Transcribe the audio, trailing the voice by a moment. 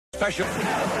special.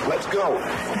 Let's go.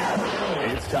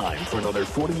 It's time for another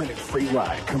 40-minute free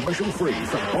ride, commercial-free,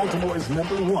 from Baltimore's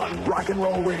 #1 rock and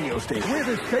roll radio station. We're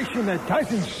the station that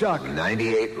doesn't suck.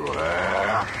 98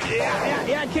 Rock.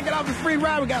 Yeah, kicking off the free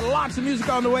ride. We got lots of music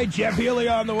on the way. Jeff Healy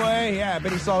on the way. Yeah, I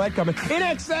bet he saw that coming. In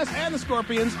Excess and the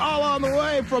Scorpions all on the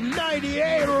way from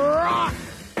 98 Rock.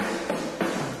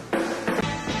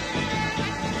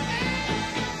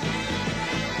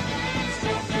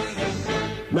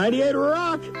 '98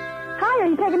 Rock. Hi, are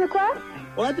you taking the quest?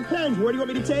 Well, that depends. Where do you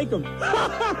want me to take them?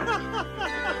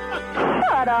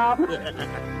 Shut up.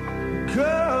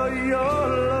 Girl,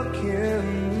 you're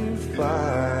looking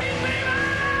fine.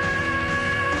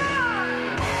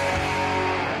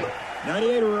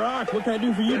 98 Rock. What can I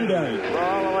do for you today?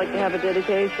 Well, I'd like to have a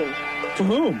dedication. To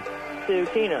whom? To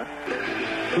Tina.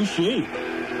 Who's she?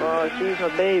 She's my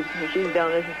babe. She's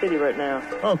down in the city right now.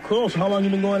 Oh, cool. So how long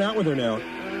you been going out with her now?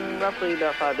 Roughly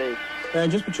about 5 days. And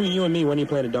just between you and me, when do you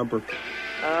plan to dump her?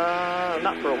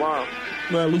 Not for a while.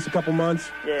 Well, at least a couple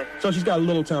months? Yeah. So she's got a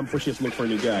little time before she has to look for a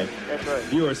new guy. That's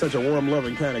right. You are such a warm,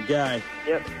 loving kind of guy.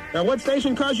 Yep. Now, what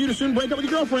station caused you to soon break up with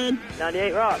your girlfriend?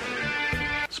 98 Rock.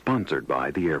 Sponsored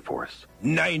by the Air Force.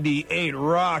 98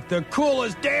 Rock, the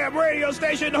coolest damn radio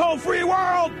station in the whole free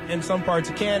world! In some parts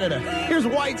of Canada. Here's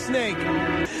Whitesnake.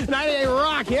 98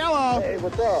 Rock, hello! Hey,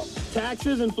 what's up?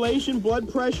 Taxes, inflation,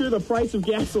 blood pressure, the price of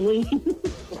gasoline.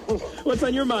 What's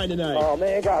on your mind tonight? Oh,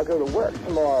 man, I gotta go to work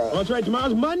tomorrow. Well, that's right,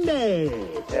 tomorrow's Monday.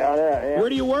 Yeah. Where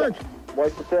do you work?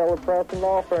 What's the Taylor Preston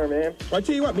Law Firm, man? Well, I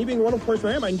tell you what, me being the wonderful person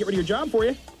I am, I can get rid of your job for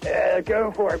you. Yeah,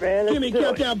 go for it, man. Give me a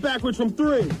countdown backwards from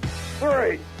 3.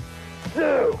 3,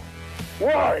 2,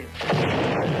 1. All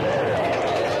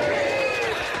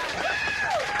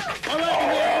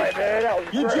right, man, that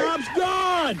was your great. job's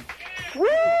gone!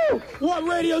 Woo! What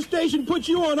radio station put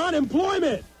you on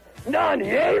unemployment?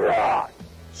 98 Rock!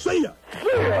 See ya!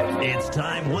 It's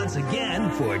time once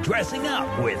again for Dressing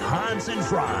Up with Hans and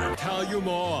Franz. Tell you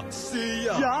more. See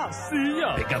ya. Yeah, see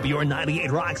ya. Pick up your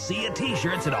 98 Rock See Ya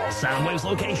t-shirts at all Soundwaves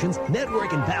locations,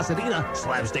 Network in Pasadena,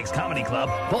 Slapsticks Comedy Club,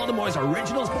 Baltimore's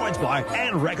original sports bar,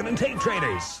 and Record and Tape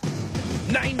Traders.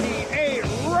 98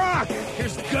 Rock!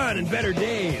 Here's Gun and Better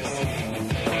Days.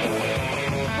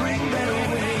 Bring better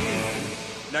ways.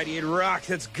 98 Rock,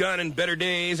 that's Gun and Better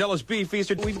Days. Ellis B.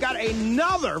 Feaster. We've got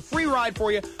another free ride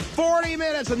for you. 40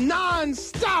 minutes of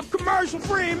non-stop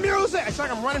commercial-free music. It's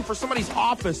like I'm running for somebody's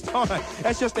office.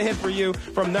 That's just a hit for you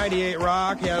from 98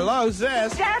 Rock. Hello,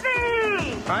 this?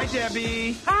 Debbie! Hi,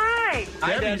 Debbie. Hi!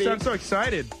 Debbie, you sound so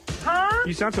excited. Huh?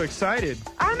 You sound so excited.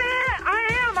 I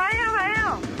am.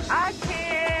 I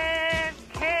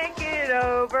can't get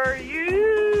over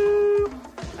you.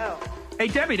 Oh. Hey,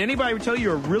 Debbie, did anybody ever tell you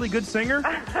you're a really good singer?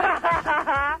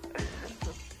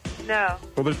 No.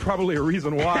 Well, there's probably a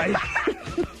reason why.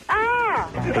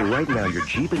 Hey, right now, your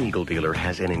Jeep and Eagle dealer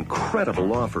has an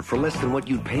incredible offer for less than what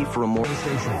you'd pay for a more...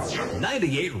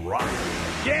 98 Rock.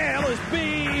 Yeah, Ellis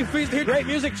B. Feast here. Great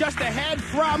music just ahead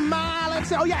from, let's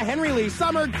see. Oh, yeah, Henry Lee,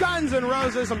 Summer, Guns N'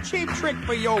 Roses, some Cheap Trick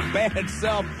for your bad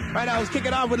self. Right now, let's kick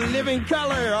it off with Living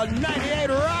Color on 98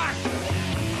 Rock.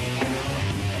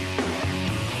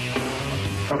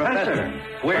 Professor,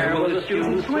 where will the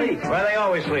students sleep? Well, they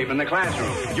always sleep in the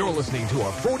classroom. You're listening to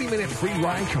a 40-minute free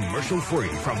ride commercial-free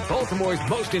from Baltimore's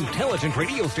most intelligent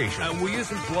radio station. And we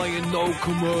isn't playing no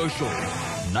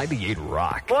commercials. 98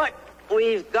 Rock. What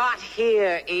we've got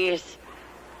here is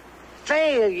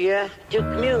failure to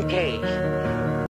communicate.